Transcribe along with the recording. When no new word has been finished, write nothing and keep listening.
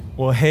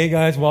Well, hey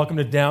guys, welcome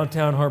to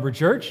Downtown Harbor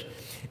Church.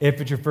 If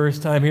it's your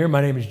first time here,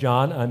 my name is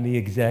John. I'm the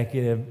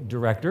executive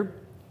director.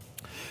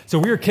 So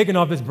we are kicking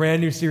off this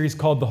brand new series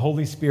called The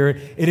Holy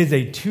Spirit. It is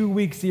a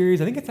 2-week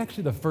series. I think it's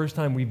actually the first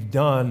time we've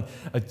done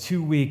a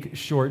 2-week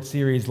short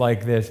series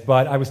like this.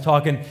 But I was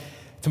talking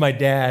to my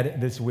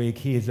dad this week.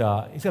 He's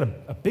got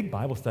a big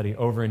Bible study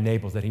over in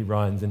Naples that he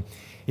runs, and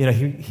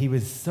he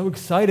was so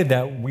excited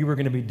that we were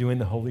going to be doing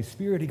the Holy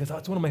Spirit. He goes, "Oh,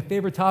 it's one of my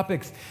favorite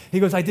topics." He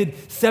goes, "I did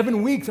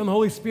 7 weeks on the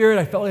Holy Spirit.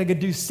 I felt like I could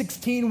do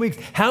 16 weeks.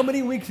 How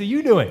many weeks are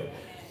you doing?"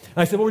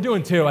 I said, "Well, we're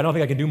doing 2. I don't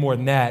think I can do more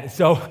than that."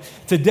 So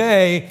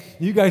today,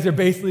 you guys are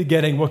basically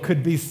getting what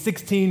could be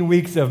 16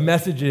 weeks of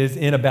messages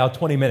in about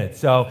 20 minutes.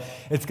 So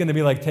it's going to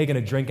be like taking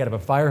a drink out of a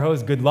fire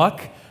hose. Good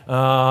luck.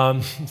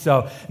 But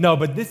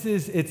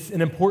it's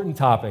an important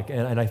topic,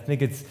 and I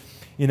think it's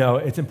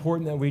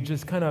important that we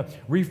just kind of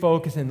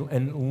refocus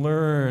and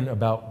learn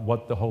about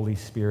what the Holy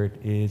Spirit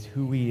is,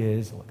 who He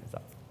is. Look this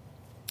up.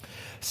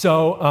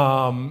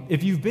 So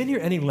if you've been here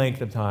any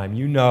length of time,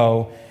 you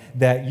know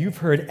that you've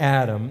heard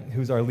Adam,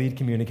 who's our lead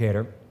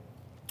communicator,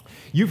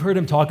 you've heard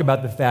him talk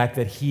about the fact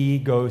that he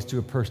goes to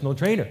a personal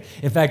trainer.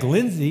 In fact,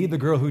 Lindsay, the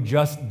girl who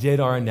just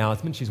did our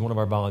announcement, she's one of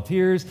our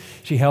volunteers.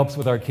 She helps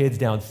with our kids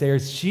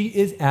downstairs. She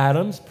is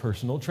Adam's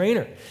personal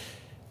trainer.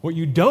 What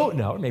you don't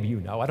know, or maybe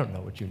you know, I don't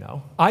know what you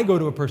know, I go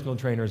to a personal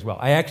trainer as well.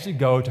 I actually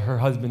go to her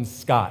husband,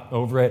 Scott,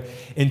 over at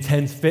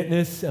Intense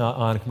Fitness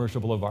on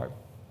Commercial Boulevard.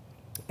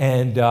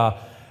 And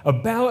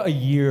about a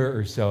year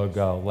or so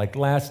ago, like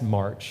last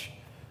March,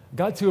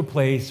 got to a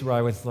place where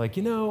I was like,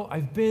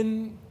 I've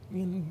been,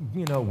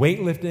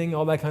 weightlifting,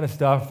 all that kind of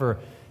stuff for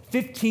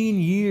 15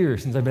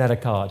 years since I've been out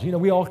of college.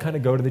 We all kind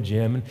of go to the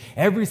gym and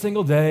every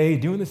single day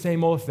doing the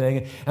same old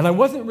thing. And I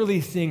wasn't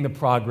really seeing the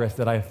progress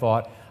that I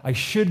thought I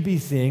should be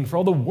seeing for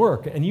all the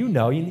work. And you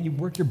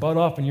work your butt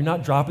off and you're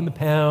not dropping the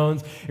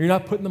pounds, you're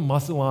not putting the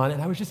muscle on. And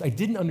I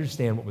didn't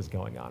understand what was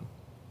going on.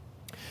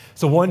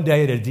 So one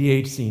day at a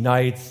DHC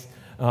Nights,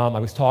 I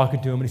was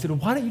talking to him and he said, "Well,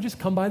 why don't you just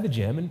come by the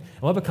gym and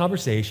we'll have a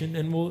conversation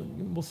and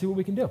we'll see what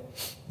we can do."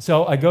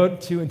 So I go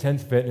to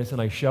Intense Fitness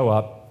and I show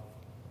up.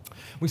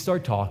 We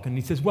start talking and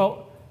he says,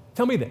 "Well,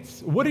 tell me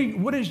this. What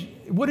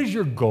is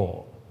your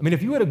goal? I mean,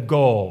 if you had a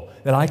goal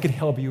that I could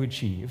help you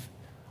achieve,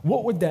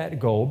 what would that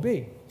goal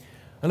be?"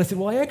 And I said,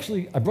 "Well, I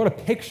brought a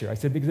picture." I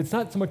said, "Because it's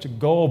not so much a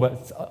goal, but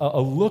it's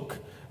a look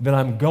that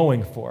I'm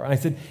going for." And I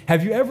said,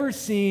 "Have you ever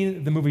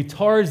seen the movie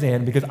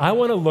Tarzan? Because I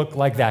want to look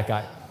like that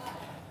guy."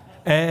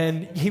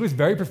 And he was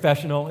very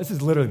professional. This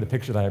is literally the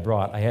picture that I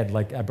brought.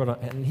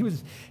 And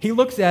he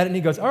looks at it and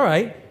he goes, "All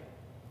right,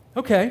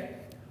 okay,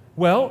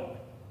 well,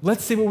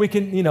 let's see what we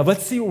can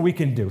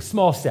do.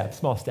 Small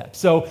steps.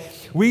 So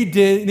we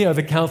did,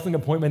 the counseling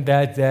appointment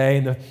that day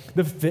and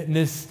the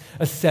fitness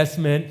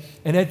assessment.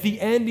 And at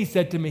the end, he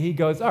said to me, he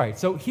goes, "All right,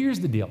 so here's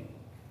the deal.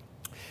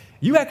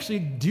 You actually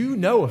do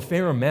know a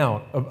fair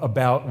amount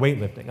about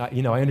weightlifting.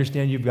 I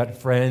understand you've got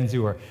friends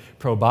who are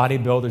pro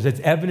bodybuilders. It's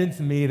evident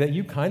to me that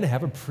you kind of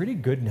have a pretty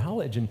good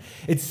knowledge. And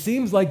it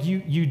seems like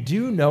you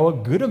do know a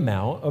good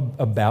amount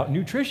about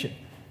nutrition."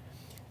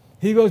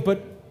 He goes,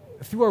 "But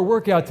through our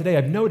workout today,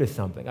 I've noticed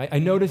something. I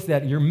noticed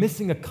that you're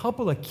missing a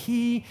couple of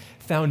key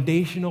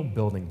foundational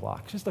building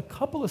blocks, just a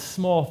couple of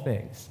small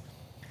things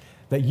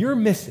that you're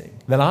missing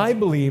that I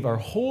believe are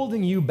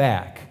holding you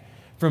back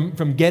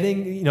from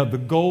getting the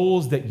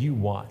goals that you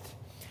want."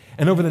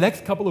 And over the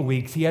next couple of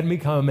weeks, he had me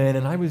come in,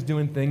 and I was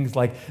doing things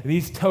like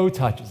these toe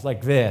touches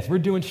like this. We're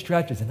doing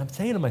stretches, and I'm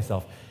saying to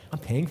myself, I'm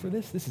paying for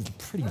this? This is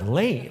pretty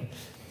lame.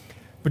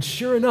 But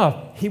sure enough,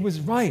 he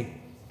was right.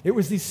 It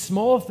was these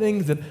small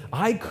things that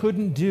I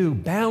couldn't do,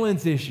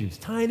 balance issues,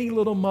 tiny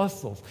little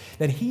muscles,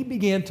 that he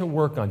began to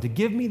work on to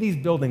give me these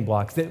building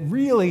blocks that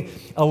really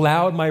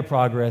allowed my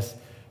progress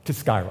to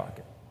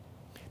skyrocket.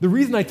 The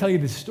reason I tell you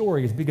this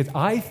story is because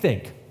I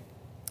think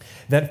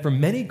that for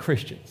many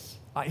Christians,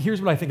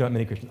 here's what I think about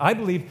many Christians. I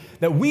believe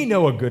that we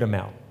know a good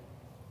amount.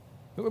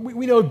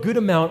 We know a good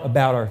amount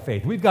about our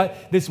faith. We've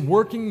got this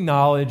working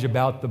knowledge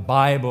about the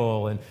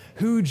Bible and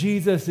who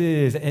Jesus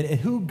is and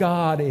who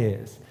God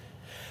is.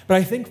 But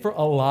I think for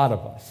a lot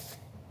of us,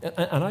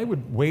 and I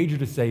would wager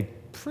to say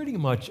pretty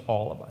much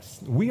all of us,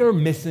 we are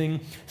missing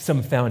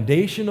some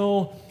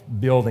foundational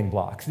building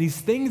blocks, these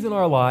things in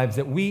our lives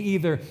that we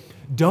either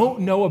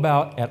don't know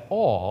about at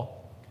all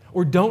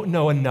or don't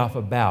know enough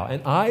about.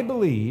 And I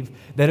believe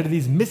that it are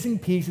these missing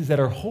pieces that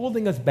are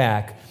holding us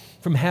back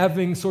from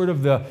having sort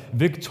of the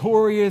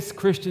victorious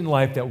Christian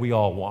life that we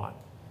all want.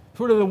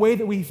 Sort of the way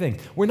that we think.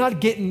 We're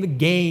not getting the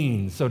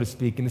gains, so to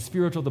speak, in the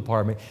spiritual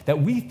department that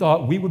we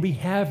thought we would be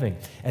having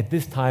at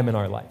this time in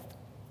our life.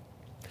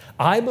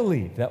 I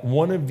believe that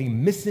one of the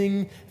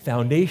missing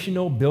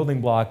foundational building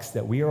blocks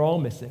that we are all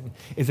missing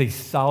is a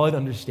solid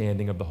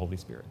understanding of the Holy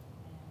Spirit.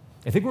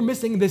 I think we're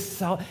missing this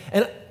solid,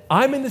 and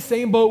I'm in the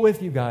same boat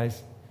with you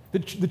guys. The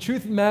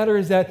truth of the matter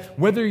is that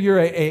whether you're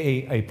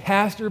a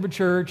pastor of a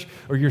church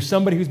or you're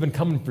somebody who's been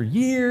coming for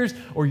years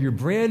or you're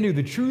brand new,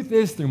 the truth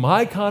is through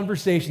my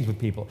conversations with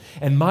people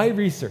and my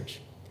research,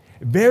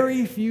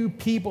 very few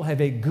people have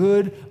a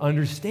good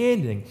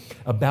understanding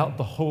about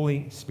the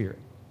Holy Spirit.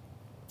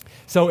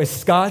 So as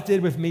Scott did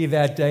with me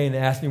that day and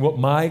asked me what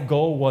my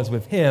goal was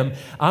with him,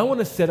 I want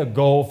to set a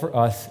goal for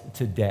us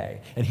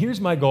today. And here's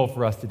my goal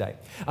for us today.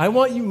 I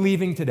want you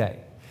leaving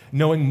today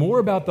knowing more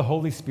about the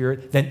Holy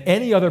Spirit than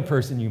any other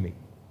person you meet.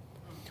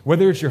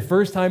 Whether it's your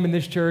first time in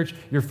this church,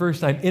 your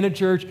first time in a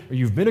church, or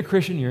you've been a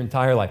Christian your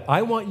entire life,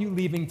 I want you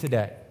leaving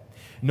today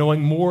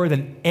knowing more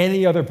than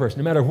any other person,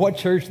 no matter what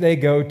church they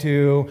go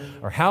to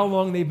or how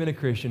long they've been a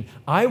Christian.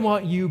 I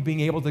want you being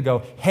able to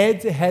go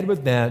head to head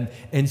with them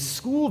and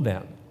school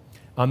them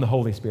on the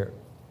Holy Spirit.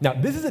 Now,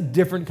 this is a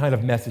different kind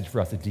of message for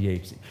us at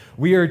DHC.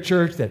 We are a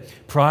church that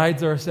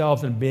prides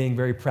ourselves on being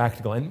very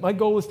practical, and my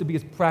goal is to be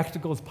as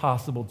practical as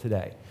possible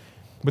today.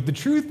 But the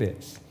truth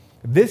is,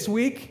 this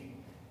week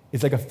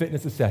is like a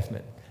fitness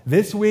assessment.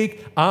 This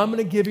week, I'm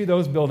going to give you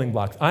those building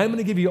blocks. I'm going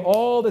to give you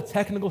all the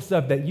technical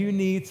stuff that you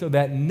need so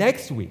that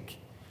next week,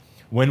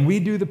 when we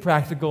do the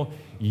practical,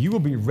 you will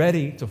be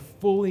ready to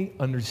fully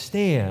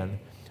understand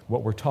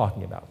what we're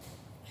talking about.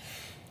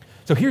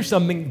 So here's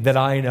something that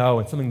I know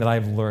and something that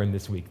I've learned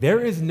this week. There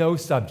is no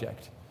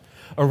subject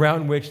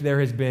around which there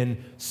has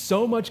been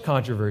so much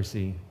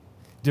controversy,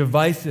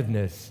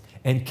 divisiveness,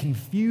 and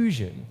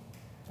confusion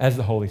as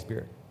the Holy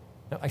Spirit.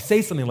 Now, I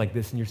say something like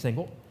this, and you're saying,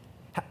 well,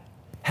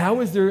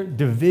 how is there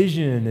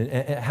division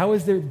and how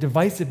is there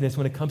divisiveness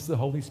when it comes to the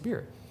Holy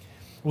Spirit?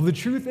 Well, the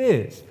truth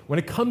is, when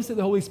it comes to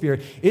the Holy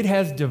Spirit, it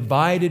has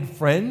divided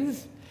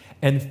friends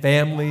and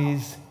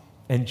families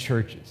and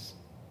churches.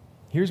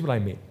 Here's what I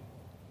mean.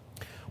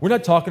 We're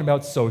not talking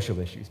about social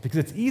issues because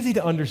it's easy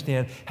to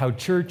understand how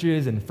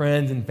churches and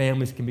friends and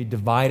families can be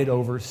divided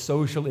over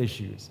social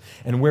issues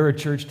and where a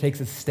church takes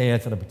a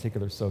stance on a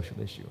particular social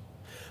issue.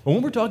 But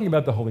when we're talking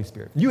about the Holy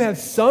Spirit, you have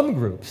some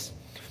groups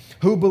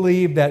who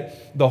believe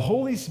that the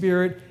Holy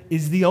Spirit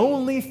is the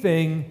only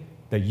thing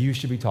that you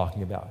should be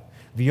talking about,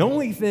 the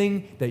only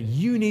thing that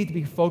you need to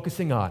be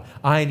focusing on.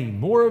 I need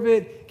more of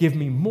it, give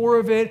me more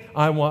of it,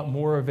 I want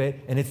more of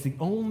it, and it's the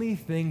only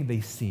thing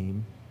they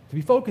seem to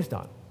be focused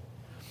on.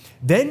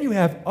 Then you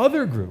have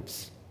other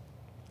groups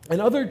and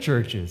other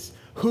churches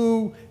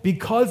who,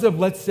 because of,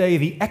 let's say,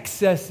 the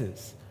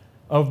excesses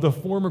of the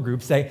former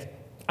group, say,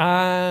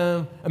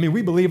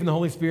 we believe in the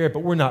Holy Spirit,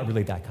 but we're not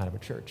really that kind of a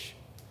church.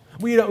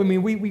 We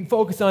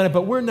focus on it,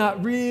 but we're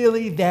not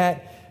really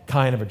that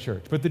kind of a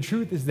church. But the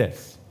truth is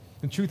this.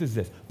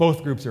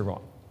 Both groups are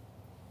wrong.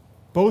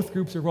 Both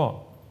groups are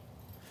wrong.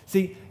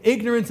 See,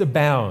 ignorance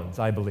abounds,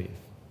 I believe.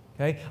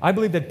 Okay? I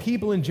believe that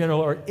people in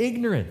general are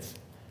ignorant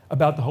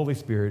about the Holy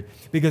Spirit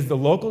because the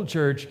local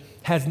church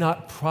has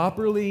not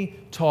properly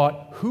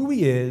taught who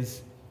he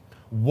is,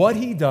 what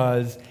he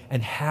does,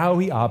 and how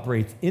he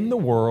operates in the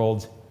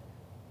world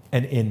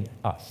and in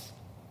us.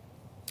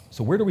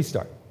 So where do we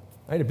start?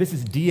 Right? If this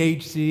is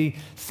DHC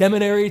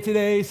seminary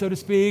today, so to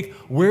speak,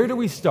 where do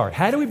we start?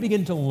 How do we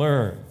begin to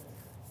learn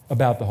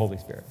about the Holy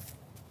Spirit?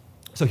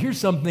 So here's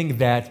something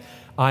that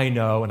I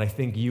know, and I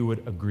think you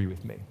would agree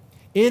with me.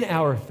 In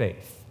our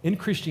faith, in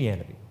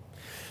Christianity,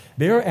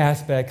 there are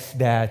aspects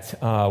that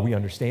we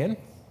understand,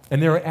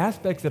 and there are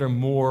aspects that are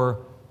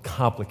more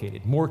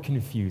complicated, more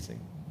confusing.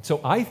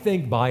 So I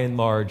think, by and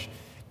large,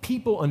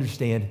 people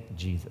understand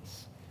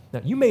Jesus.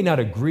 Now, you may not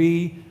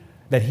agree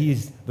that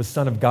he's the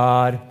Son of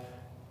God,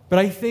 but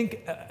I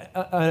think at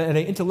an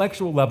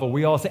intellectual level,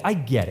 we all say, I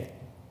get it.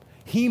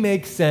 He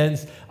makes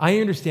sense. I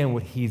understand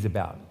what he's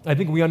about. I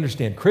think we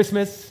understand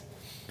Christmas.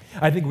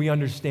 I think we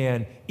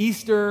understand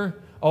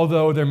Easter,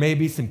 although there may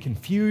be some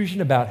confusion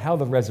about how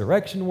the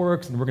resurrection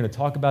works, and we're going to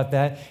talk about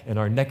that in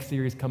our next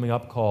series coming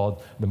up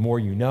called The More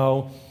You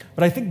Know.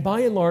 But I think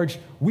by and large,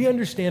 we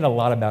understand a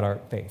lot about our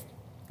faith.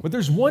 But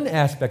there's one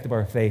aspect of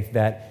our faith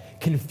that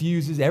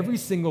confuses every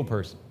single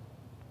person.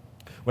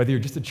 Whether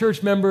you're just a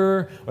church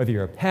member, whether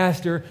you're a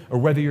pastor, or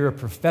whether you're a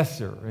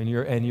professor and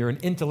you're an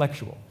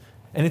intellectual,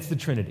 and it's the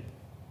Trinity.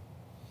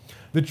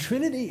 The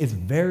Trinity is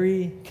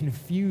very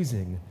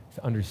confusing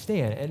to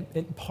understand,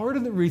 and part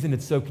of the reason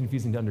it's so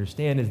confusing to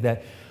understand is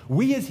that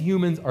we as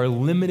humans are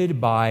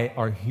limited by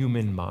our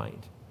human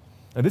mind.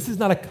 Now, this is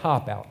not a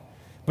cop-out,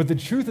 but the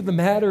truth of the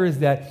matter is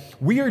that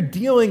we are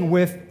dealing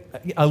with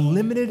a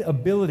limited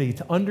ability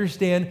to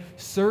understand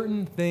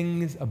certain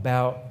things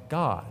about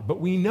God, but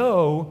we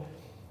know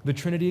the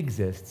Trinity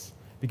exists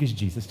because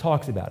Jesus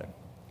talks about it.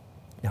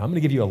 Now, I'm going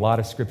to give you a lot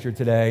of scripture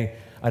today.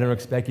 I don't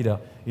expect you to,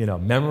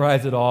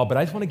 memorize it all, but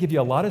I just want to give you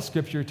a lot of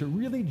scripture to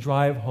really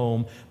drive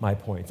home my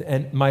points.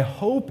 And my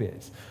hope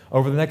is,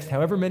 over the next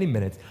however many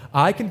minutes,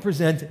 I can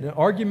present an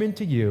argument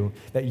to you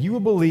that you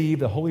will believe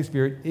the Holy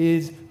Spirit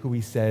is who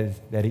he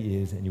says that he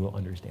is, and you will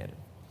understand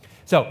it.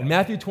 So, in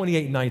Matthew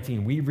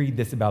 28:19, we read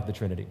this about the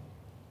Trinity.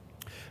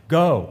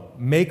 Go,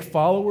 make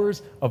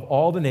followers of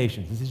all the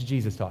nations. This is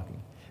Jesus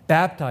talking.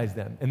 Baptize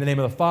them in the name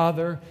of the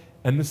Father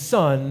and the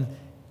Son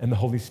and the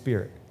Holy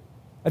Spirit.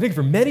 I think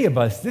for many of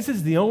us, this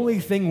is the only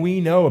thing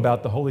we know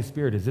about the Holy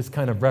Spirit is this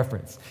kind of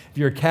reference. If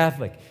you're a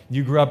Catholic,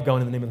 you grew up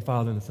going in the name of the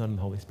Father and the Son and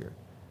the Holy Spirit.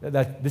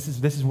 This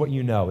is what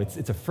you know.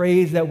 It's a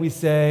phrase that we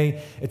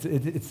say.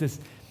 It's this.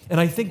 And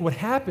I think what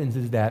happens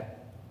is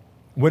that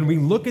when we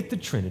look at the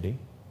Trinity,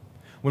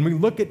 When we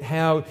look at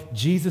how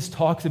Jesus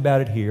talks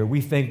about it here,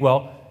 we think,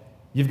 well,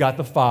 you've got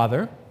the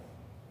Father,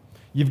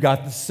 you've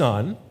got the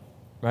Son,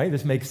 right?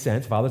 This makes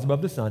sense. Father's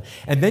above the Son.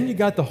 And then you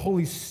got the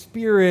Holy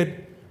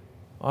Spirit.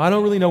 I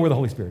don't really know where the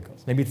Holy Spirit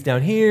goes. Maybe it's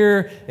down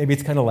here. Maybe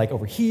it's kind of like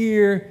over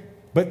here.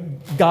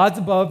 But God's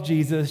above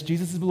Jesus.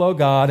 Jesus is below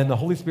God. And the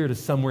Holy Spirit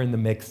is somewhere in the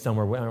mix,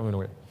 somewhere. I don't really know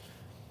where.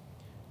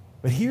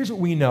 But here's what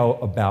we know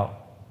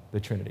about the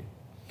Trinity.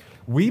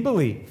 We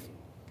believe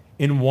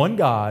in one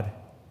God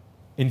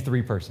in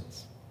three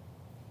persons.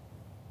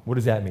 What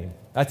does that mean?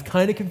 That's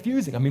kind of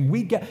confusing. I mean,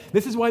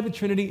 this is why the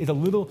Trinity is a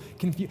little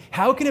confused.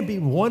 How can it be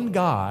one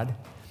God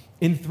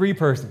in three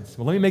persons?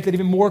 Well, let me make that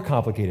even more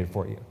complicated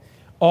for you.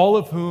 All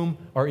of whom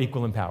are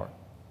equal in power.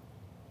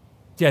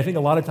 See, I think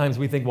a lot of times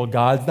we think, well,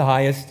 God's the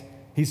highest.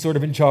 He's sort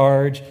of in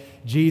charge.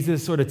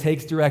 Jesus sort of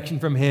takes direction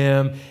from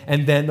him.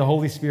 And then the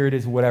Holy Spirit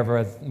is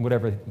whatever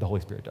the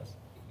Holy Spirit does.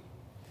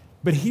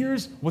 But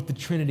here's what the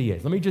Trinity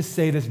is. Let me just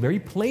say this very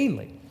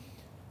plainly.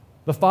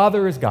 The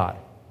Father is God.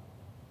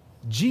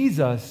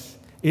 Jesus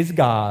is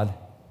God.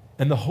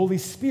 And the Holy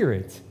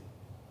Spirit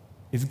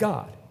is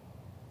God.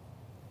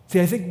 See,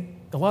 I think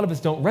a lot of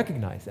us don't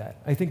recognize that.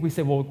 I think we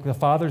say, well, the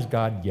Father's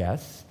God,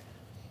 yes.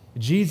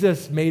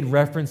 Jesus made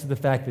reference to the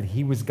fact that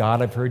he was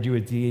God. I've heard you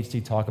at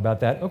DHT talk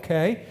about that.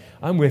 Okay,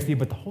 I'm with you.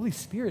 But the Holy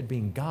Spirit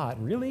being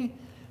God, really?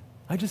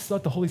 I just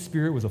thought the Holy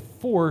Spirit was a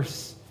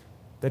force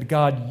that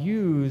God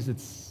used.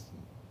 It's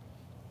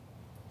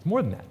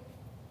more than that.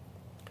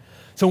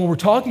 So when we're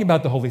talking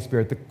about the Holy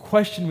Spirit, the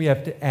question we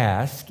have to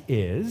ask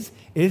is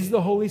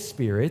the Holy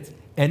Spirit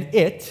an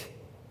it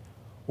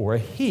or a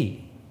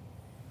he?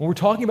 When we're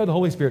talking about the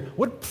Holy Spirit,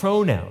 what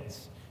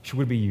pronouns should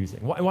we be using?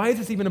 Why is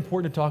this even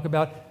important to talk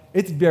about?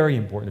 It's very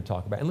important to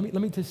talk about. And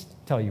let me just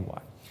tell you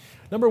why.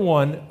 Number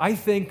one, I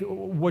think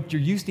what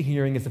you're used to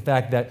hearing is the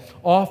fact that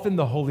often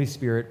the Holy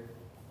Spirit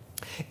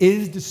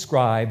is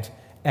described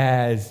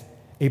as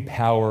a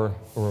power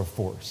or a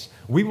force.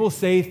 We will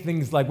say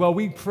things like, well,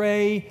 we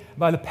pray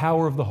by the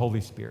power of the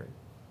Holy Spirit.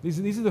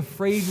 These are the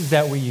phrases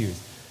that we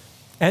use.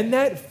 And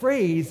that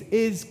phrase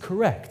is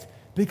correct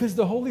because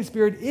the Holy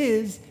Spirit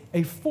is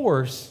a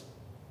force,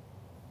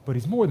 but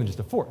he's more than just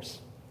a force.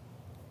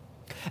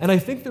 And I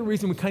think the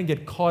reason we kind of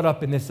get caught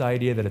up in this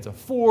idea that it's a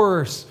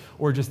force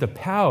or just a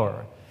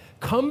power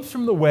comes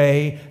from the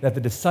way that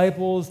the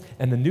disciples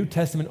and the New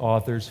Testament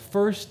authors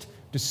first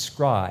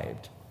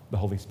described the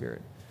Holy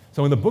Spirit.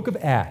 So in the book of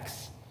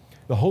Acts,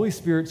 the Holy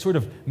Spirit sort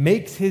of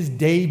makes his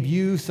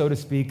debut, so to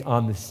speak,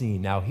 on the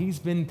scene. Now, he's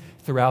been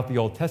throughout the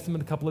Old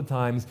Testament a couple of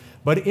times,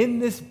 but in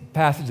this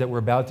passage that we're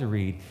about to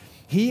read,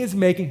 he is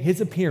making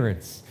his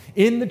appearance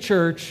in the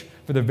church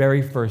for the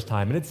very first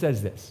time. And it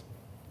says this: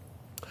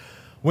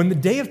 when the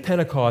day of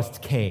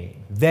Pentecost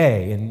came,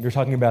 they, and you're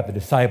talking about the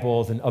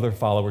disciples and other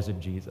followers of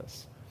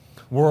Jesus,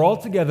 were all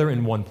together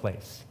in one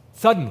place.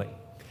 Suddenly,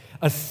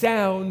 a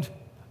sound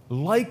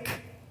like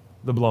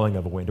the blowing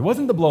of a wind. It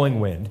wasn't the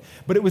blowing wind,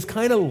 but it was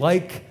kind of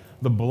like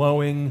the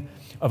blowing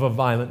of a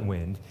violent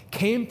wind,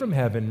 came from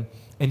heaven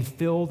and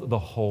filled the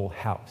whole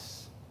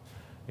house.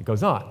 It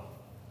goes on.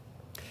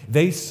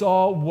 They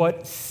saw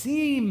what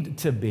seemed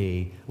to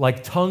be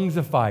like tongues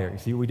of fire. You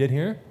see what we did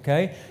here?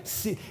 Okay?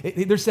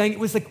 They're saying it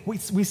was like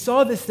we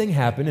saw this thing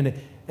happen,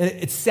 and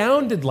it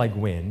sounded like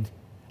wind,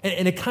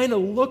 and it kind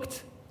of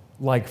looked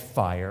like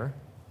fire,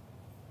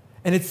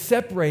 and it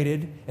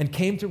separated and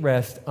came to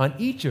rest on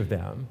each of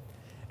them,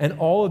 and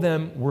all of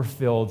them were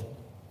filled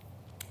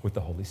with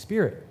the Holy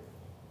Spirit.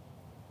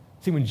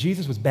 See, when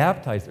Jesus was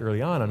baptized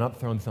early on, I'm not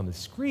throwing this on the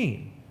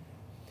screen,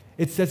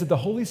 it says that the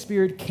Holy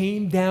Spirit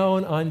came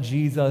down on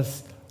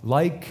Jesus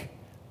like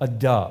a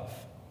dove.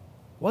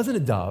 It wasn't a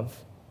dove,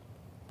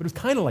 but it was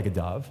kind of like a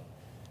dove.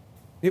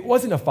 It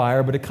wasn't a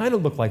fire, but it kind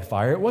of looked like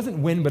fire. It wasn't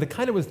wind, but it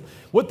kind of was.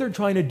 What they're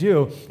trying to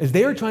do is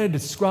they are trying to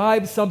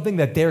describe something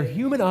that their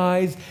human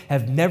eyes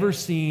have never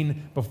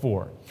seen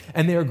before.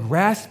 And they are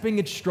grasping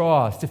at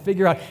straws to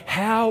figure out,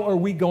 how are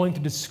we going to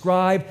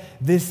describe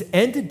this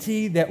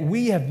entity that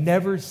we have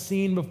never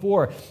seen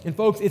before? And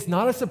folks, it's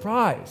not a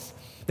surprise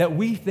that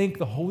we think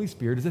the Holy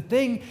Spirit is a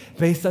thing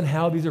based on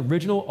how these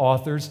original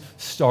authors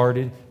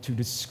started to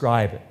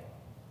describe it.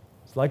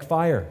 It's like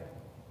fire.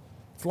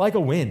 It's like a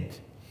wind.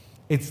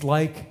 It's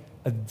like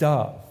a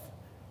dove.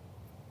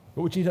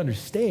 But what you need to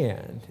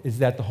understand is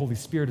that the Holy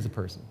Spirit is a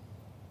person.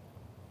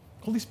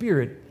 The Holy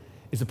Spirit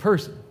is a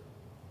person.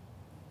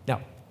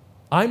 Now,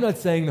 I'm not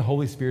saying the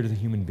Holy Spirit is a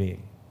human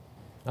being.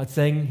 I'm not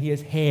saying he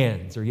has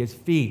hands or he has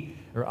feet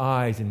or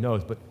eyes and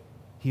nose, but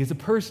he is a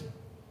person.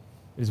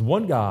 It is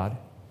one God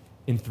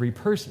in three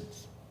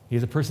persons. He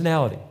has a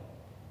personality.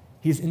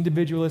 He has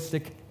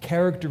individualistic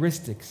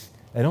characteristics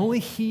that only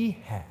he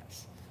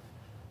has.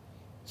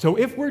 So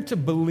if we're to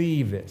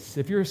believe this,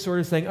 if you're sort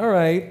of saying, all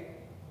right,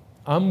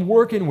 I'm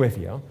working with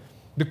you,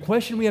 the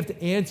question we have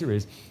to answer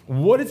is,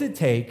 what does it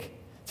take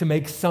to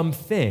make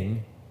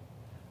something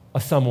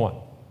a someone?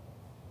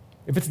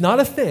 If it's not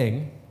a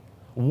thing,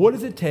 what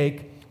does it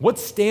take? What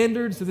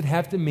standards does it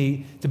have to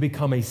meet to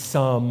become a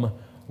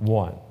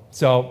someone?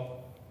 So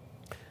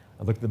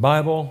I looked at the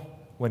Bible.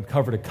 went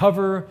cover to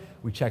cover,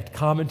 we checked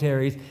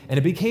commentaries, and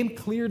it became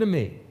clear to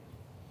me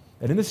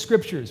that in the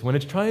scriptures, when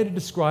it's trying to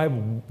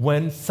describe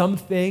when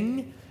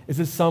something is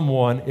a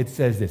someone, it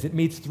says this. It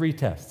meets three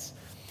tests.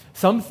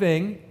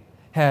 Something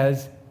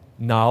has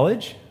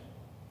knowledge,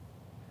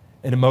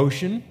 an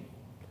emotion,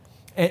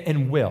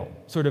 and will,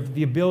 sort of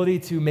the ability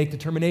to make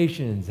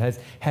determinations, has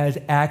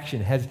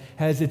action,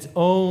 has its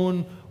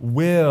own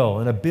will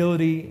and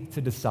ability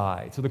to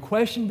decide. So the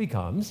question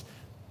becomes,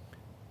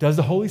 does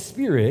the Holy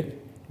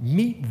Spirit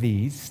meet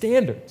these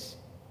standards?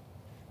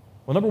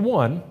 Well, number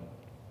one,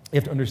 you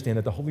have to understand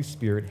that the Holy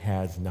Spirit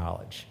has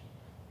knowledge.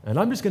 And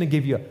I'm just going to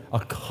give you a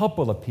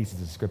couple of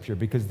pieces of scripture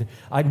because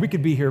we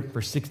could be here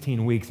for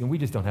 16 weeks and we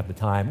just don't have the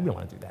time. We don't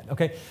want to do that,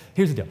 okay?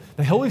 Here's the deal.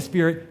 The Holy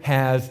Spirit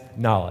has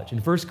knowledge. In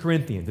 1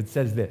 Corinthians, it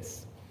says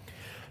this,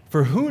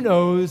 "For who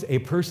knows a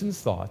person's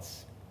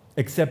thoughts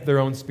except their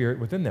own spirit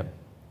within them?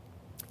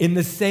 In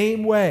the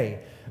same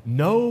way,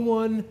 no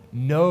one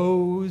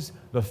knows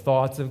the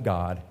thoughts of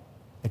God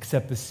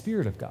except the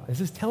Spirit of God." This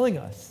is telling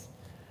us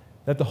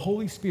that the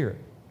Holy Spirit,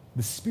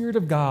 the Spirit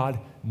of God,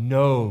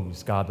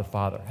 knows God the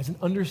Father, has an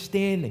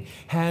understanding,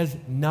 has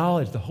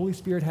knowledge. The Holy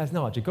Spirit has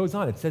knowledge. It goes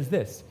on, it says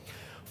this,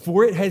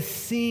 "For it has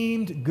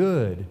seemed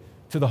good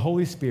to the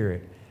Holy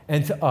Spirit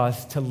and to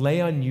us to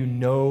lay on you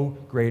no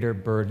greater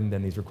burden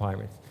than these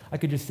requirements."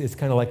 It's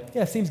kind of like,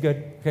 yeah, it seems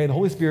good. Okay, the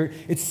Holy Spirit,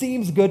 it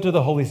seems good to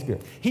the Holy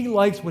Spirit. He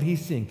likes what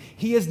he's seeing.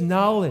 He has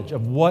knowledge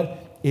of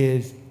what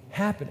is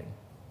happening.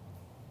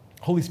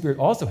 Holy Spirit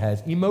also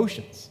has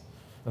emotions.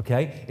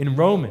 Okay? In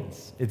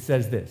Romans, it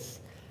says this,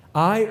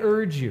 "I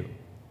urge you,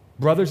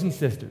 brothers and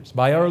sisters,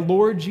 by our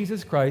Lord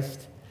Jesus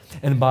Christ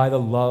and by the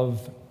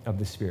love of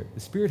the Spirit."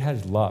 The Spirit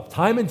has love.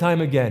 Time and time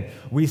again,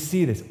 we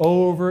see this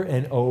over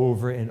and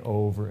over and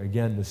over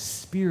again. The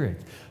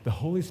Spirit, the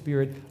Holy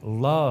Spirit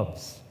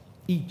loves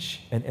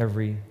each and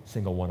every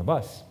single one of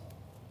us.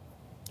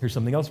 Here's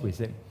something else we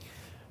see.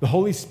 The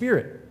Holy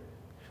Spirit,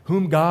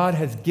 whom God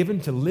has given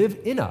to live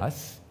in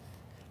us,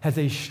 has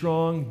a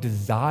strong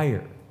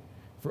desire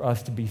for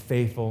us to be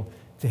faithful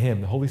to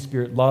him. The Holy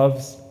Spirit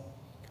loves.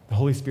 The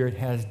Holy Spirit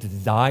has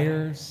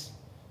desires.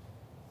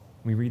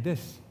 We read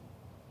this.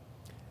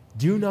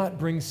 "Do not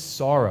bring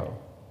sorrow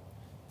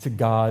to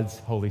God's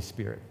Holy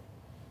Spirit."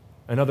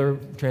 In other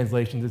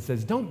translations, it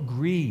says, "Don't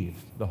grieve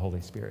the Holy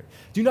Spirit.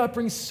 Do not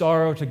bring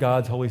sorrow to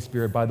God's Holy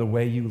Spirit by the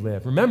way you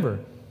live." Remember,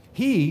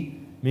 he,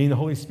 meaning the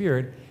Holy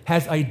Spirit,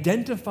 has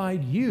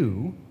identified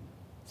you,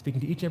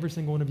 speaking to each and every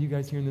single one of you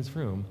guys here in this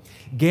room,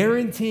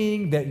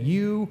 guaranteeing that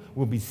you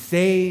will be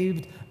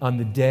saved on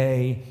the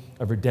day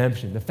of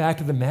redemption. The fact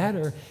of the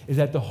matter is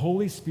that the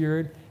Holy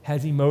Spirit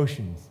has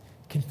emotions,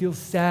 can feel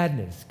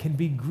sadness, can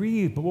be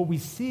grieved, but what we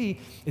see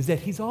is that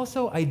he's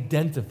also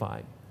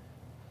identifying.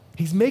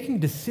 He's making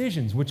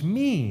decisions, which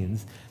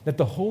means that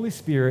the Holy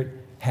Spirit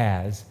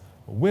has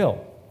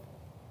will.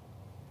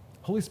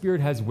 Holy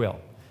Spirit has will.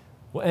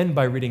 We'll end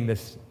by reading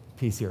this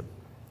piece here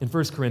in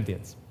 1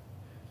 Corinthians.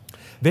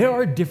 There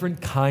are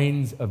different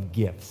kinds of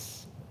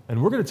gifts,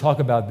 and we're going to talk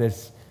about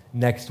this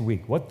next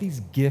week, what these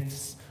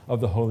gifts of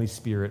the Holy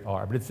Spirit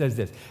are. But it says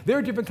this, there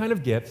are different kinds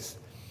of gifts,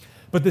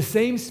 but the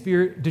same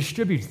Spirit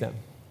distributes them.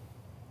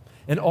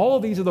 And all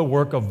of these are the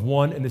work of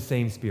one and the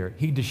same Spirit.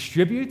 He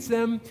distributes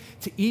them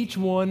to each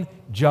one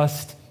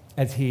just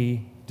as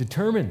he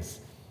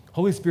determines.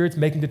 Holy Spirit's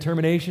making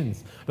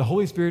determinations. The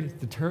Holy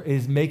Spirit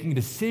is making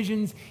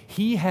decisions.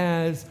 He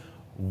has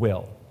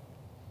will.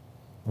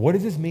 What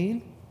does this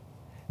mean?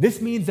 This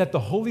means that the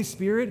Holy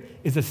Spirit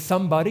is a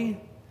somebody,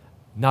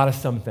 not a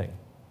something.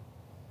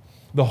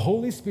 The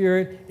Holy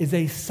Spirit is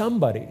a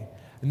somebody,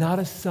 not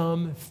a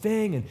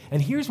something.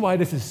 And here's why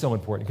this is so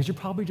important, because you're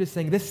probably just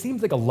saying, this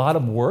seems like a lot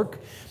of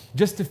work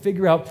just to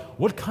figure out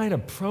what kind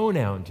of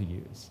pronoun to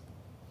use.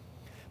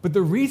 But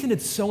the reason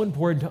it's so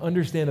important to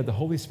understand that the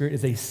Holy Spirit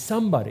is a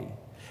somebody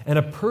and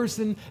a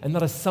person and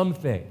not a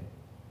something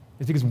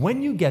is because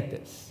when you get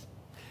this,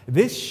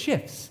 this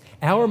shifts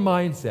our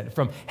mindset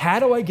from how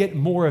do I get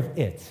more of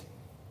it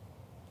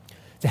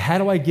to how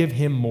do I give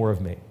him more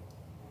of me.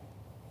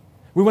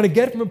 We want to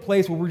get from a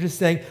place where we're just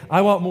saying,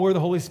 I want more of the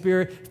Holy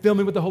Spirit, fill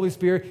me with the Holy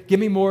Spirit, give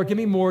me more, give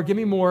me more, give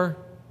me more,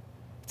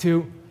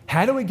 to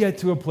how do we get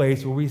to a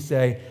place where we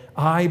say,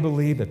 I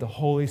believe that the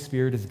Holy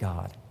Spirit is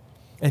God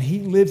and he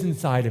lives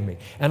inside of me.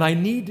 And I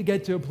need to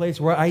get to a place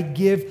where I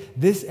give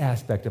this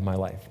aspect of my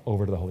life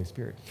over to the Holy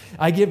Spirit.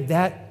 I give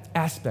that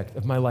aspect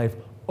of my life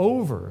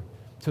over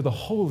to the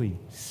Holy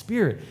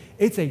Spirit.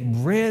 It's a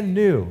brand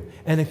new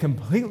and a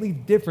completely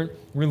different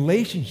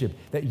relationship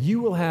that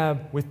you will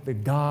have with the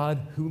God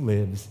who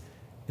lives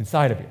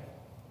inside of you.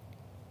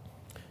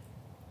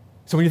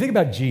 So when you think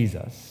about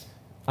Jesus,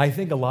 I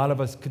think a lot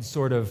of us could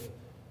sort of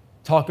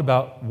talk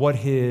about what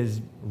his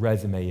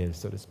resume is,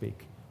 so to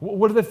speak.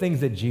 What are the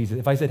things that Jesus,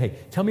 if I said, hey,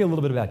 tell me a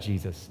little bit about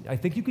Jesus, I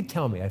think you could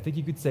tell me. I think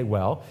you could say,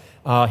 well,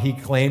 he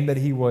claimed that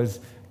he was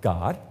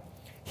God.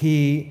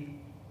 He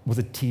was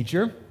a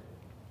teacher.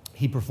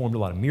 He performed a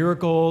lot of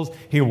miracles.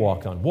 He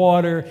walked on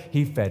water.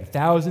 He fed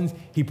thousands.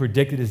 He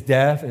predicted his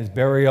death and his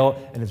burial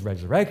and his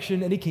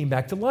resurrection, and he came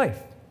back to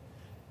life.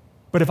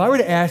 But if I were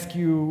to ask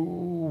you,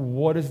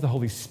 what does the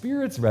Holy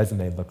Spirit's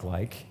resume look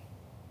like?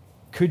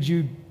 Could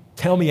you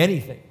tell me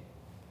anything?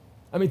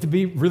 I mean, to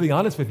be really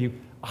honest with you,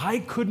 I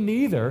couldn't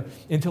either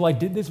until I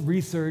did this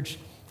research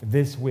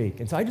this week.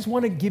 And so I just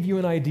want to give you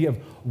an idea of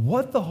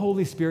what the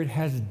Holy Spirit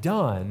has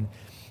done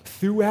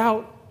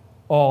throughout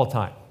all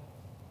time.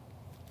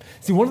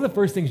 See, one of the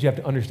first things you have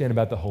to understand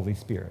about the Holy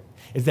Spirit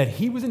is that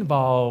he was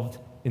involved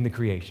in the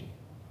creation.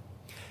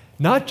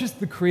 Not just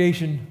the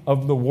creation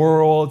of the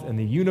world and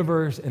the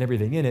universe and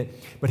everything in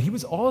it, but he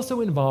was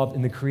also involved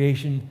in the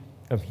creation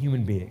of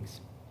human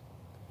beings.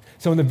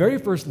 So in the very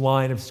first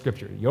line of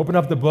Scripture, you open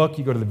up the book,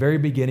 you go to the very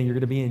beginning, you're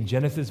going to be in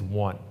Genesis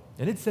 1.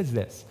 And it says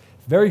this,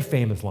 very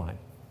famous line.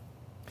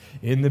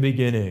 In the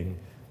beginning,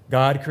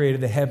 God created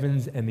the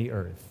heavens and the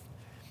earth.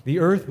 The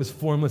earth was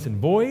formless and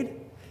void.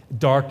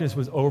 Darkness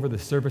was over the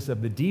surface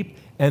of the deep,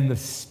 and the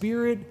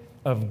Spirit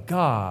of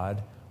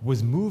God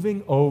was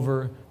moving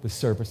over the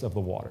surface of the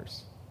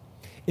waters.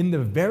 In the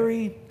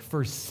very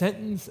first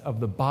sentence of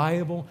the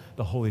Bible,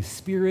 the Holy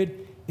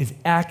Spirit is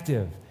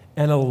active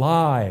and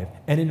alive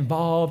and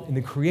involved in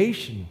the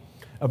creation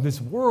of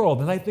this world.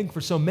 And I think for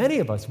so many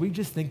of us, we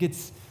just think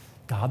it's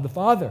God the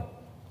Father.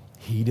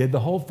 He did the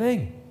whole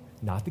thing.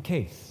 Not the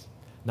case.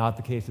 Not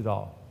the case at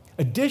all.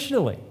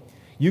 Additionally,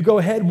 you go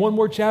ahead one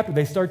more chapter,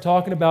 they start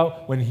talking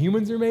about when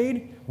humans are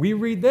made. We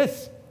read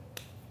this.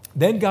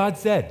 Then God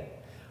said,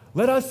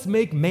 let us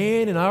make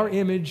man in our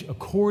image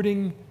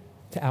according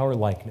to our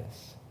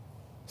likeness.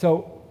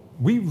 So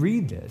we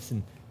read this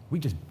and we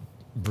just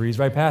breeze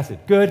right past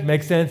it. Good,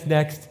 makes sense,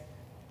 next.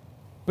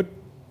 But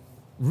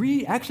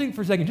actually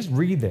for a second, just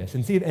read this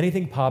and see if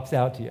anything pops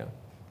out to you.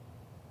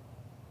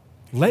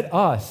 Let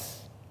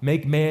us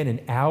make man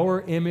in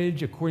our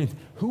image according to,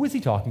 who is he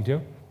talking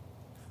to?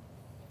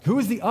 Who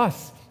is the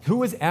us?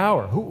 Who is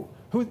our? Who?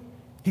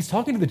 He's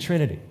talking to the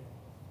Trinity.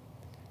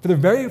 For the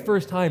very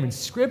first time in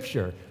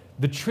Scripture,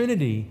 the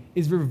Trinity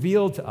is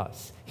revealed to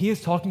us. He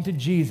is talking to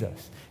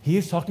Jesus. He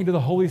is talking to the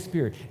Holy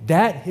Spirit.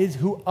 That is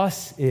who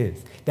us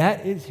is.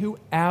 That is who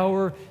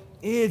our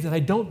is. And I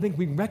don't think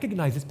we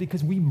recognize this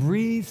because we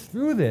breeze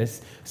through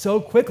this so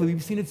quickly.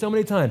 We've seen it so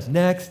many times.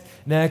 Next,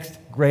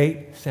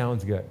 great,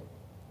 sounds good.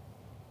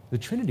 The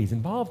Trinity is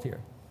involved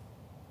here.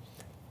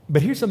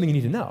 But here's something you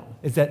need to know,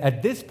 is that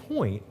at this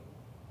point,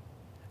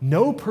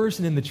 no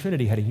person in the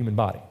Trinity had a human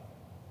body.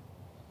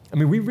 I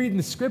mean, we read in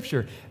the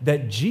Scripture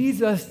that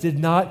Jesus did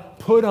not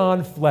put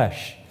on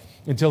flesh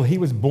until he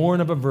was born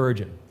of a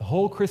virgin. The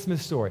whole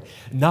Christmas story.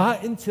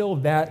 Not until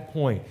that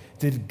point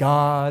did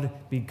God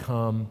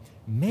become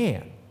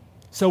man.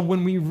 So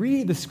when we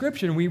read the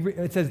Scripture,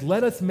 it says,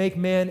 let us make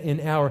man in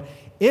our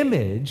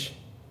image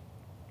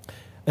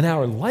and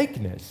our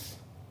likeness.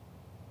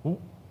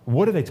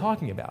 What are they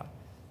talking about?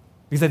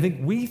 Because I think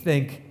we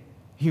think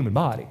human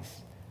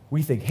bodies.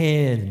 We think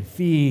hands and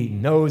feet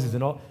and noses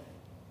and all.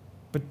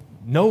 But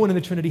no one in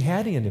the Trinity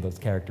had any of those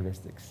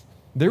characteristics.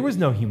 There was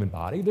no human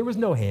body. There was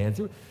no hands.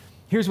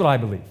 Here's what I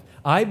believe.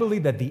 I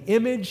believe that the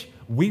image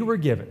we were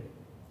given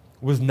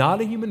was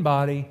not a human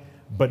body,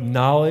 but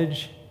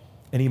knowledge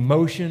and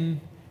emotion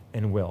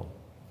and will.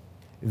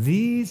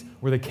 These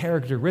were the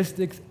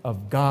characteristics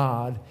of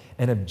God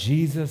and of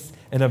Jesus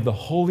and of the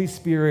Holy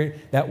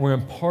Spirit that were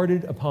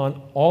imparted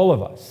upon all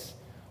of us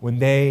when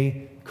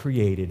they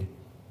created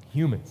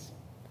humans.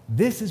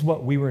 This is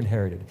what we were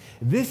inherited.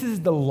 This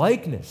is the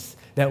likeness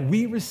that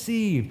we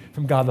received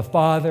from God the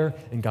Father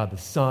and God the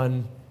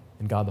Son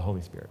and God the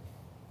Holy Spirit.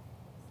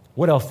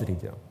 What else did he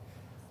do?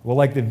 Well,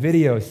 like the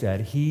video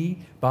said,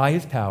 by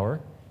his power,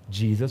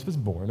 Jesus was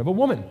born of a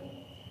woman.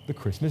 The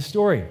Christmas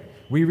story.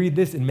 We read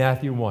this in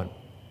Matthew 1.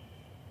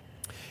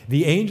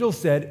 The angel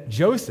said,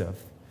 Joseph,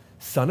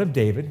 son of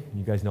David,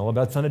 you guys know all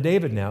about son of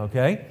David now,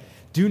 okay?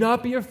 Do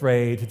not be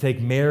afraid to take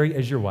Mary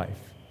as your wife.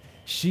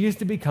 She is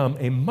to become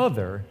a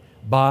mother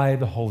by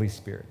the Holy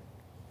Spirit.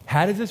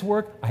 How does this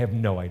work? I have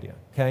no idea,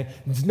 okay?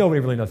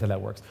 Nobody really knows how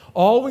that works.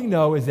 All we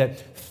know is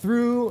that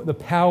through the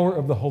power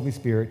of the Holy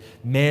Spirit,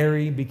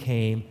 Mary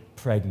became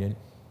pregnant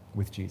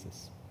with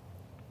Jesus.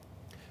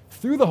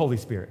 Through the Holy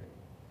Spirit,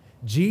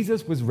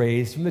 Jesus was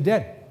raised from the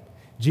dead.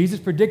 Jesus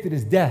predicted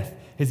his death,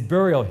 his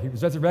burial,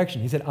 his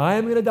resurrection. He said, I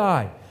am going to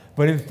die,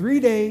 but in 3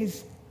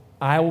 days,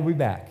 I will be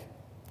back.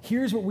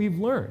 Here's what we've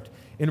learned.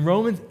 In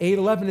Romans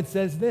 8:11, it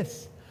says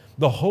this,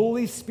 the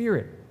Holy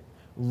Spirit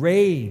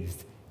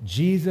raised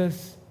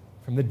Jesus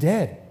from the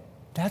dead.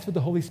 That's what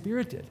the Holy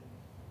Spirit did.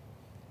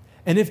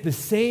 And if the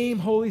same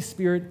Holy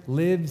Spirit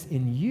lives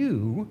in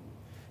you,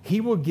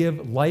 he will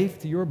give life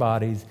to your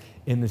bodies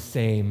in the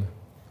same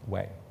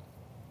way.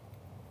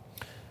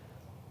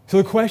 So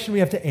the question we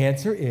have to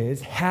answer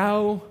is,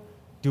 how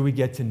do we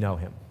get to know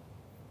him?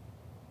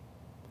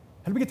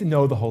 How do we get to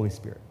know the Holy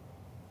Spirit?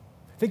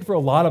 I think for a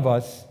lot of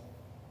us,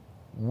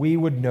 we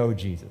would know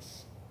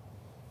Jesus.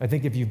 I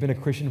think if you've been a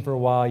Christian for a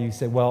while, you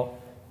say, well,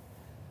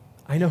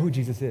 I know who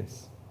Jesus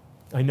is.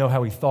 I know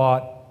how he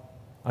thought.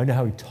 I know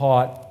how he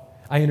taught.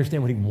 I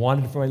understand what he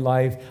wanted for my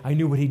life. I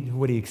knew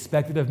what he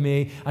expected of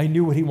me. I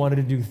knew what he wanted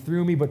to do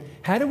through me. But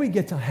how do we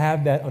get to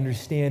have that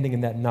understanding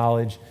and that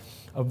knowledge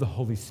of the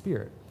Holy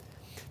Spirit?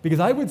 Because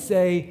I would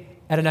say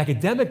at an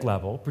academic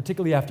level,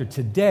 particularly after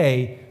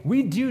today,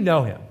 we do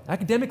know him.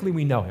 Academically,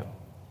 we know him.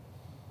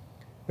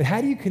 But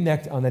how do you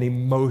connect on that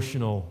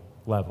emotional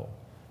level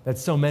that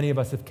so many of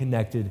us have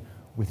connected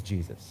with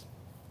Jesus?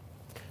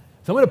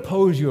 So I'm going to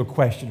pose you a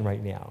question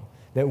right now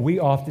that we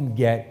often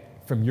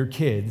get from your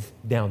kids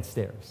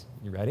downstairs.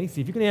 You ready?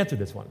 See if you can answer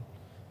this one.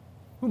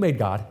 Who made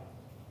God?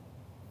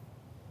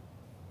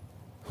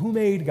 Who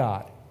made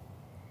God?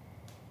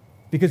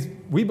 Because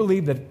we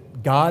believe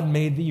that God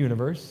made the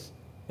universe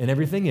and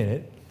everything in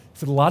it.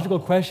 So the logical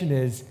question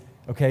is,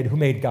 okay, who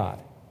made God?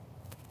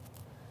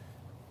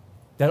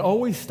 That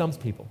always stumps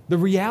people. The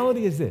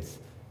reality is this: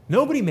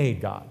 nobody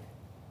made God.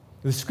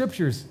 The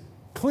scripture's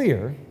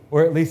clear,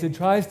 or at least it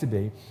tries to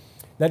be,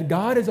 that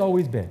God has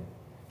always been.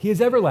 He is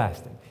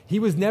everlasting. He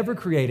was never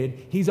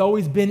created. He's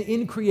always been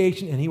in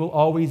creation, and he will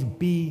always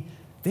be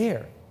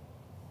there.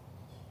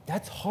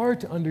 That's hard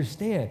to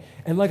understand.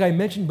 And like I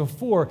mentioned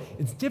before,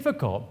 it's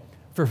difficult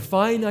for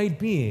finite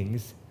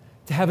beings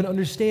to have an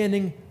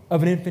understanding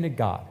of an infinite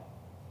God.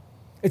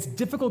 It's a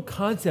difficult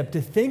concept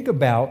to think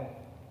about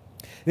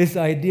this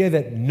idea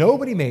that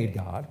nobody made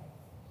God.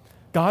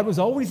 God was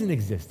always in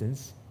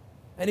existence,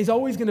 and he's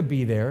always going to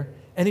be there,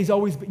 and he's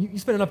always, you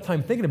spend enough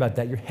time thinking about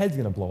that, your head's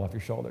going to blow off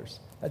your shoulders.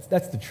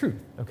 That's the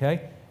truth,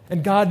 okay?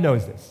 And God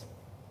knows this.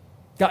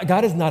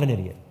 God is not an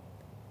idiot.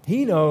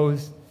 He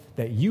knows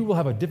that you will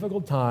have a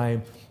difficult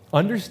time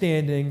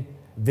understanding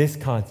this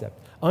concept,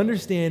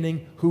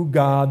 understanding who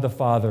God the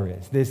Father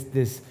is,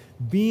 this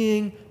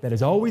being that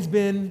has always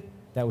been,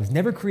 that was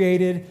never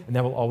created, and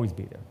that will always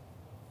be there.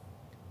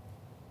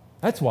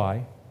 That's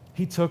why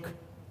he took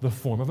the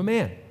form of a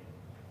man,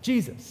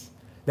 Jesus,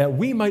 that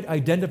we might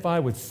identify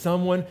with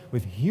someone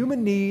with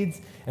human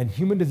needs and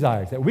human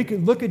desires, that we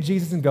could look at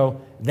Jesus and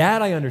go,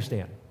 that I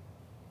understand,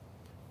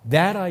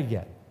 that I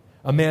get.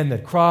 A man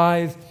that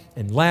cries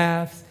and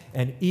laughs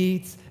and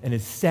eats and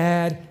is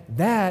sad,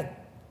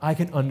 that I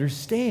can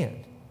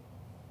understand.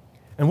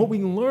 And what we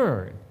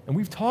learn, and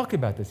we've talked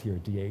about this here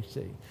at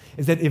DHC,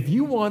 is that if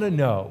you want to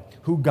know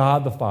who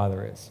God the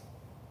Father is,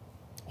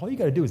 all you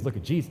got to do is look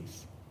at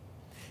Jesus.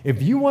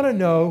 If you want to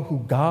know who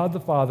God the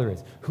Father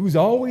is, who's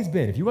always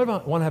been, if you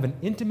want to have an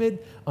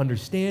intimate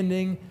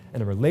understanding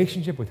and a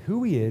relationship with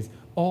who he is,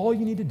 all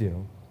you need to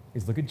do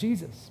is look at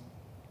Jesus.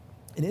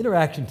 An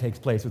interaction takes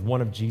place with one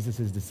of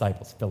Jesus'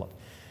 disciples, Philip.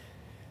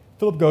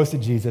 Philip goes to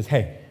Jesus,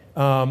 hey,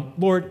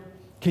 Lord,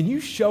 can you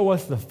show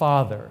us the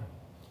Father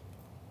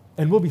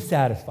and we'll be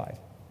satisfied?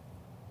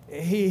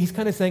 He's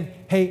kind of saying,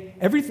 hey,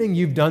 everything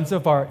you've done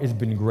so far has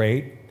been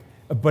great,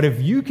 but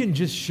if you can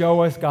just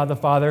show us God the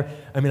Father,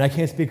 I mean, I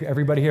can't speak for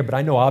everybody here, but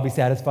I know I'll be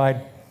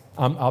satisfied.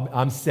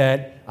 I'm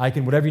set. I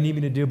can, whatever you need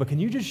me to do, but can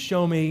you just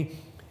show me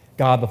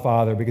God the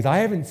Father? Because I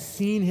haven't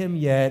seen him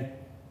yet.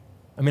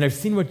 I mean, I've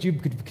seen what you,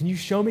 can you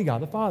show me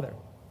God the Father?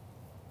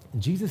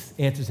 And Jesus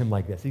answers him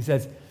like this. He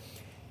says,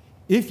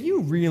 if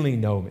you really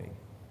know me,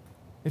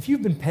 if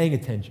you've been paying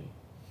attention,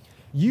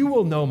 you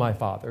will know my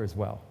Father as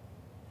well.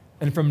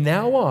 And from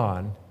now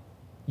on,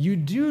 you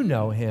do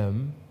know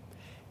him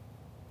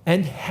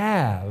and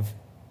have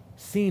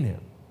seen him.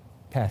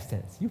 Past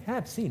tense. You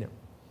have seen him.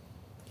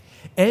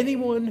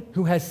 Anyone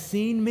who has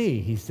seen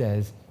me, he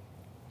says,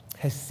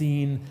 has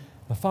seen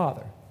the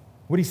Father.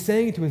 What he's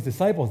saying to his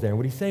disciples there,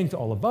 what he's saying to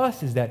all of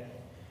us is that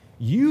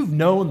you've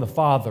known the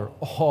Father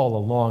all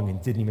along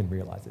and didn't even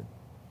realize it.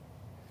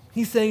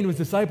 He's saying to his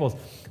disciples,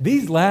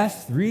 these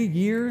last 3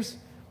 years,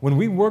 when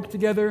we worked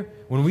together,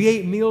 when we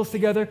ate meals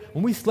together,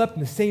 when we slept in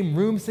the same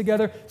rooms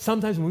together,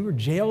 sometimes when we were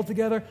jailed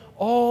together,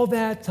 all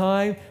that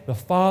time, the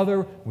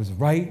Father was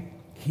right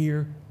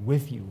here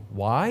with you.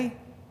 Why?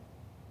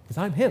 Because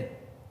I'm him.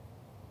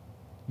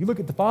 You look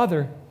at the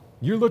Father,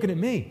 you're looking at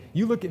me.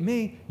 You look at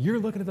me, you're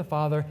looking at the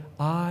Father.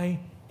 I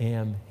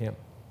am him.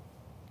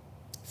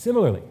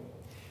 Similarly,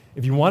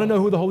 if you want to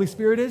know who the Holy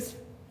Spirit is,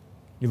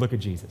 you look at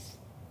Jesus.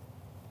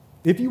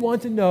 If you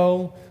want to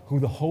know who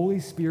the Holy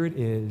Spirit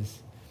is,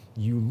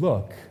 you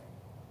look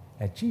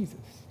at Jesus.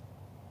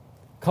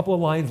 A couple of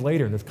lines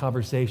later in this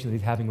conversation that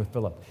he's having with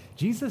Philip,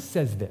 Jesus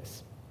says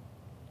this,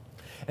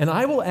 and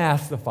I will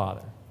ask the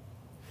Father,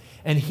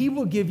 and he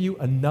will give you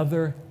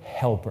another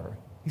helper.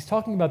 He's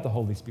talking about the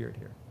Holy Spirit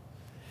here,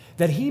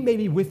 that he may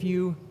be with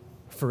you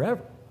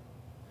forever.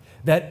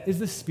 That is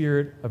the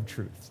Spirit of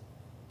truth,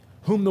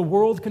 whom the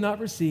world cannot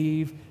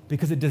receive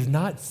because it does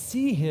not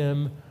see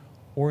him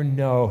or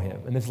know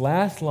him. And this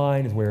last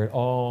line is where it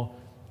all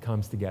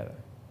comes together.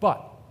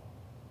 But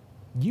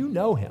you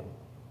know him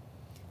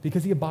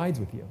because he abides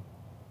with you.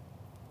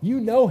 You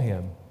know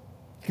him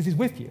because he's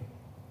with you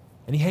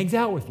and he hangs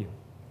out with you.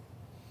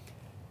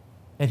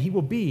 And he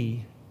will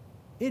be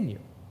in you.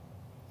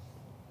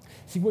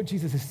 See, what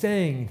Jesus is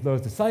saying to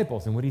those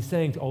disciples and what he's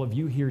saying to all of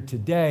you here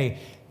today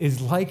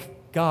is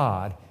like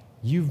God,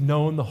 you've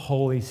known the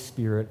Holy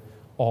Spirit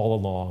all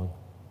along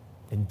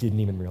and didn't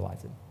even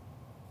realize it.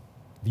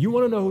 If you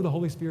want to know who the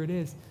Holy Spirit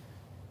is,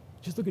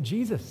 just look at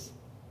Jesus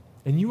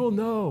and you will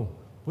know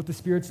what the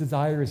Spirit's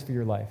desire is for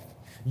your life.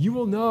 You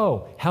will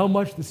know how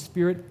much the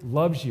Spirit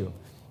loves you.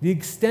 the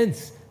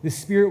extents the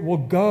Spirit will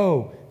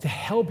go to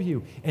help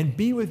you and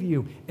be with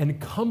you and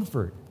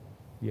comfort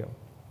you.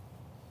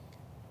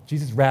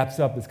 Jesus wraps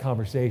up this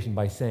conversation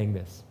by saying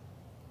this: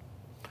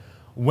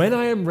 when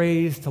I am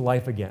raised to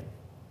life again,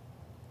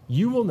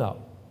 you will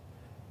know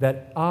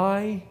that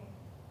I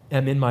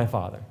am in my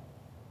Father,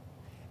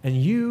 and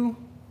you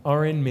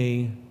are in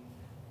me,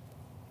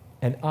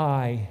 and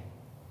I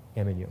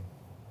am in you.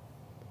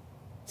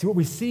 See, what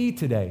we see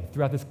today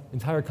throughout this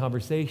entire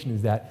conversation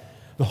is that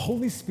the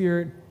Holy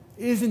Spirit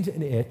isn't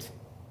an it,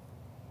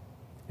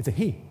 it's a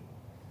he.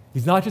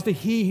 He's not just a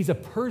he, he's a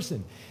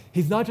person.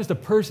 He's not just a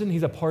person,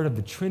 he's a part of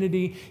the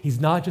Trinity. He's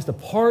not just a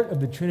part of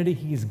the Trinity,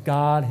 he is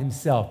God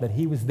himself, that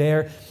he was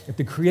there at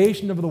the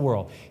creation of the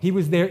world. He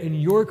was there in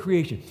your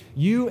creation.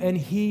 You and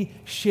he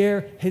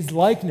share his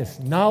likeness,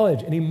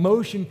 knowledge, and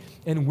emotion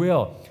and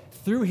will.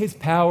 Through his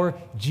power,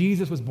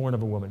 Jesus was born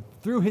of a woman.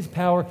 Through his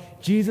power,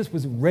 Jesus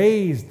was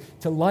raised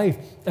to life.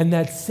 And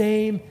that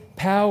same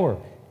power,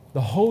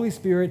 the Holy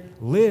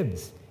Spirit,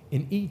 lives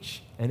in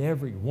each and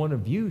every one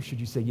of you should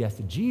you say yes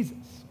to Jesus.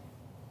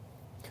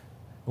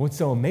 And what's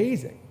so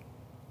amazing,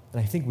 and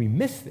I think we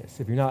miss this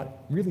if you're not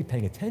really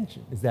paying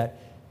attention, is that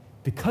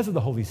because of the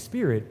Holy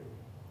Spirit,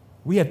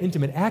 we have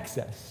intimate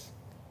access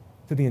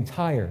to the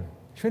entire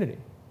Trinity.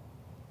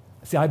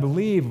 See, I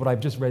believe what I've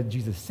just read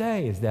Jesus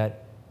say is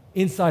that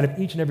inside of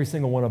each and every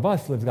single one of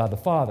us lives God the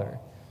Father,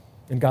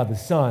 and God the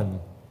Son,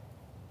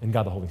 and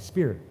God the Holy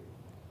Spirit.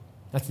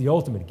 That's the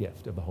ultimate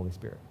gift of the Holy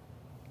Spirit.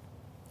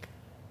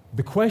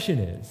 The question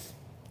is,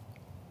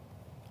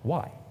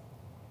 why?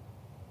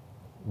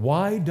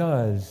 Why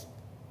does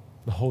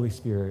the Holy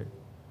Spirit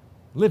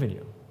live in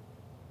you?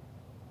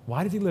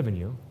 Why does he live in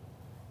you?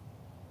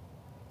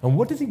 And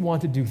what does he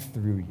want to do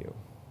through you?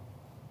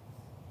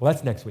 Well,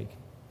 that's next week.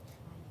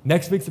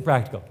 Next week's the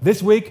practical.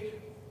 This week,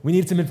 we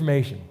need some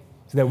information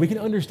so that we can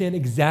understand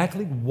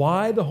exactly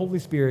why the Holy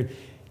Spirit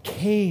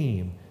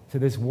came to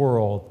this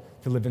world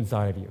to live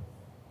inside of you.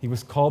 He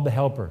was called the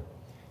helper.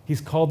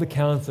 He's called the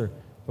counselor.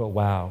 But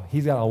wow,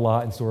 he's got a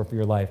lot in store for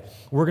your life.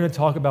 We're going to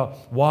talk about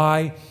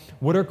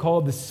what are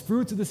called the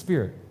fruits of the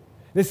Spirit.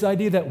 This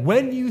idea that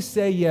when you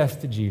say yes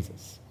to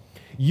Jesus,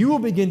 you will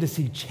begin to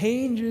see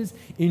changes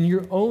in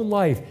your own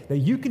life that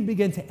you can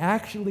begin to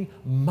actually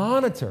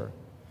monitor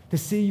to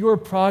see your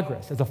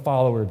progress as a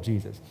follower of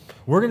Jesus.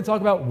 We're going to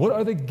talk about what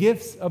are the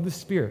gifts of the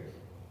Spirit.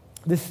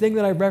 This thing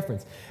that I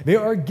referenced,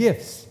 there are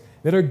gifts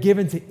that are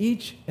given to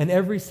each and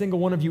every single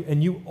one of you,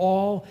 and you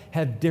all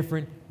have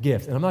different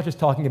gifts. And I'm not just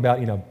talking about,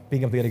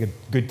 being able to get a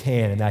good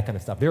tan and that kind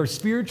of stuff. There are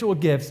spiritual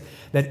gifts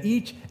that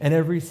each and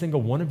every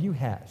single one of you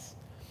has,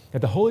 that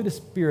the Holy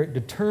Spirit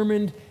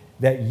determined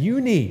that you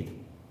need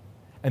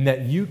and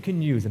that you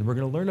can use. And we're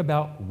going to learn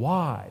about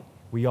why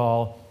we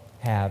all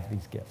have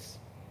these gifts.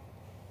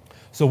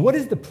 So what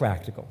is the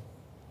practical?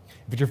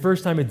 If it's your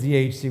first time at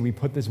DHC, we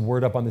put this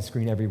word up on the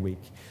screen every week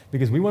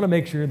because we want to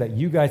make sure that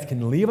you guys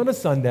can leave on a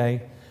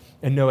Sunday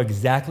and know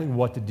exactly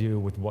what to do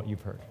with what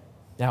you've heard.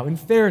 Now, in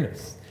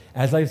fairness,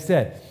 as I've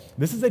said,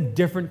 this is a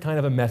different kind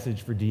of a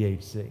message for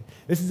DHC.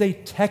 This is a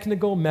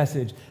technical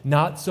message,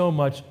 not so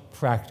much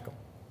practical.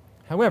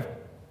 However,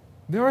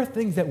 there are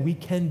things that we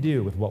can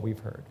do with what we've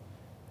heard.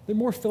 They're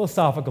more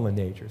philosophical in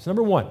nature. So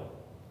number one,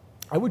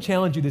 I would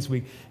challenge you this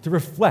week to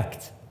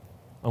reflect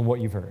on what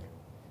you've heard,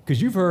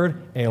 because you've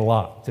heard a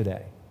lot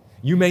today.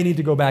 You may need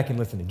to go back and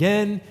listen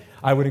again.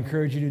 I would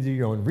encourage you to do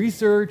your own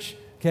research,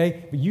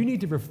 okay? But you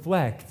need to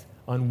reflect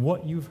on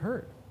what you've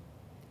heard.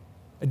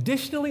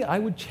 Additionally, I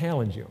would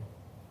challenge you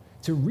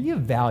to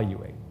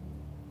reevaluate.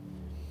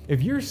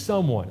 If you're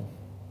someone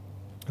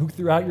who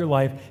throughout your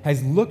life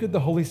has looked at the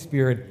Holy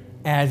Spirit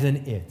as an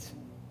it,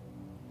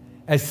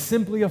 as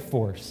simply a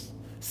force,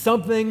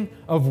 something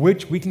of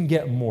which we can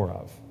get more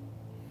of,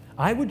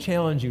 I would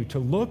challenge you to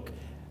look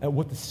at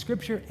what the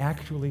Scripture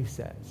actually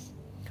says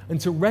and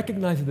to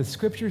recognize that the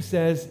Scripture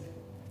says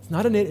it's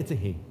not an it, it's a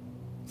he.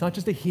 It's not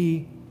just a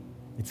he,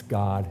 it's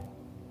God,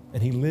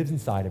 and he lives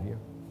inside of you.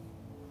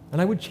 And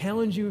I would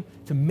challenge you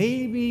to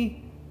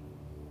maybe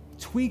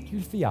tweak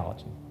your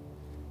theology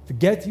to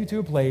get you to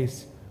a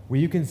place where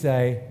you can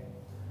say,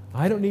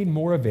 I don't need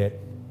more of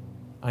it,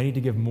 I need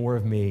to give more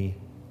of me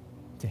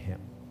to him.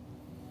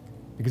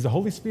 Because the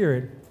Holy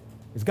Spirit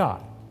is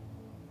God,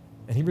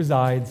 and he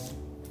resides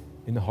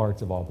in the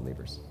hearts of all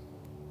believers.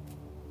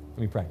 Let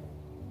me pray.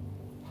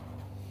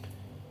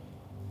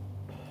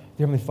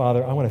 Dear Heavenly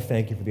Father, I want to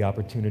thank you for the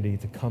opportunity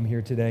to come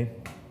here today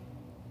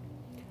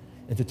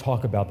and to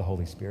talk about the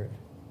Holy Spirit.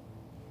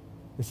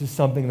 This is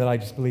something that I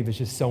just believe is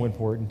just so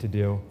important to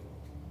do.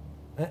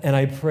 And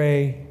I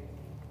pray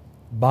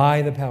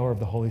by the power of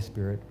the Holy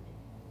Spirit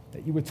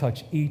that you would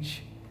touch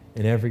each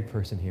and every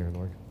person here,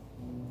 Lord.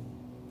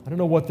 I don't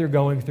know what they're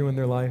going through in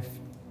their life,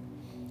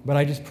 but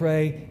I just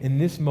pray in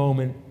this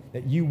moment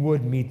that you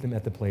would meet them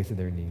at the place of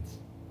their needs.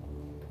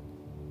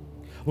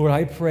 Lord,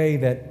 I pray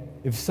that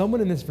if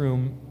someone in this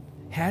room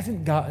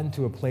hasn't gotten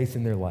to a place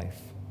in their life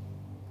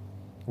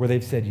where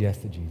they've said yes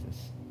to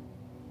Jesus,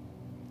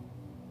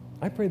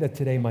 I pray that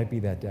today might be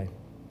that day.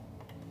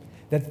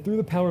 that through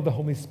the power of the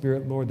Holy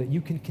Spirit, Lord, that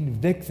you can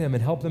convict them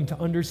and help them to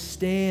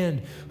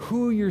understand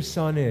who your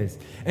Son is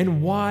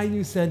and why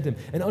you sent him,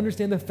 and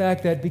understand the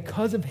fact that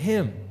because of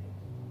him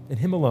and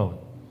him alone,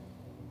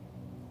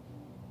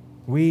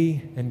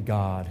 we and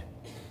God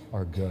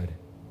are good.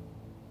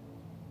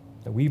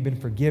 That we've been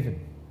forgiven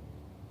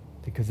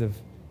because of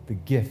the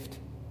gift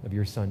of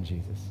your Son,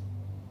 Jesus.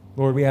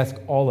 Lord, we ask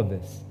all of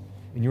this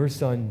in your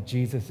Son,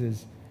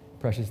 Jesus'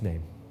 precious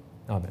name.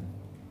 Amen.